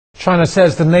China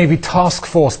says the Navy task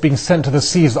force being sent to the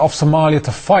seas off Somalia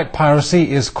to fight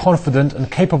piracy is confident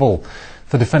and capable.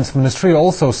 The Defense Ministry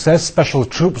also says special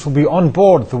troops will be on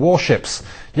board the warships.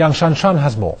 Yang Shanshan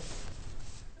has more.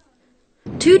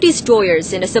 2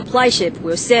 destroyers and a supply ship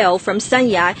will sail from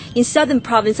Sanya in southern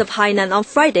province of Hainan on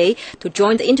Friday to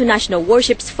join the international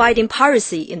warships fighting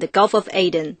piracy in the Gulf of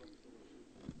Aden.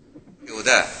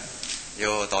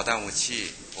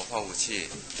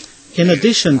 In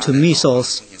addition to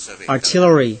missiles,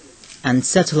 artillery, and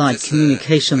satellite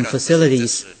communication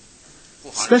facilities,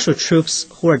 special troops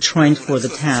who are trained for the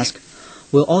task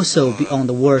will also be on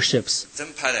the warships.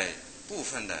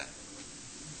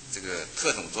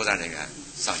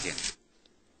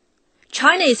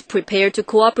 China is prepared to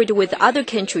cooperate with other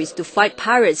countries to fight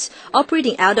pirates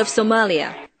operating out of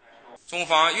Somalia.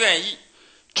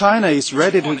 China is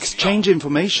ready to exchange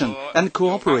information and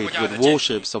cooperate with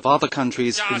warships of other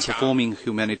countries in performing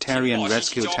humanitarian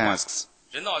rescue tasks.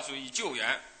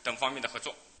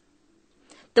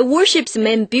 The warship's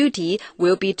main duty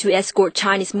will be to escort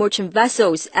Chinese merchant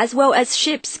vessels as well as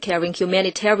ships carrying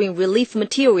humanitarian relief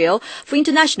material for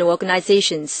international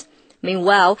organizations.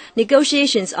 Meanwhile,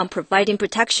 negotiations on providing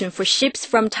protection for ships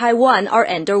from Taiwan are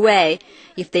underway.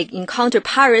 If they encounter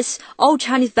pirates, all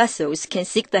Chinese vessels can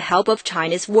seek the help of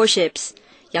Chinese warships.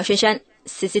 Yang Xunshan,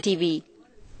 CCTV.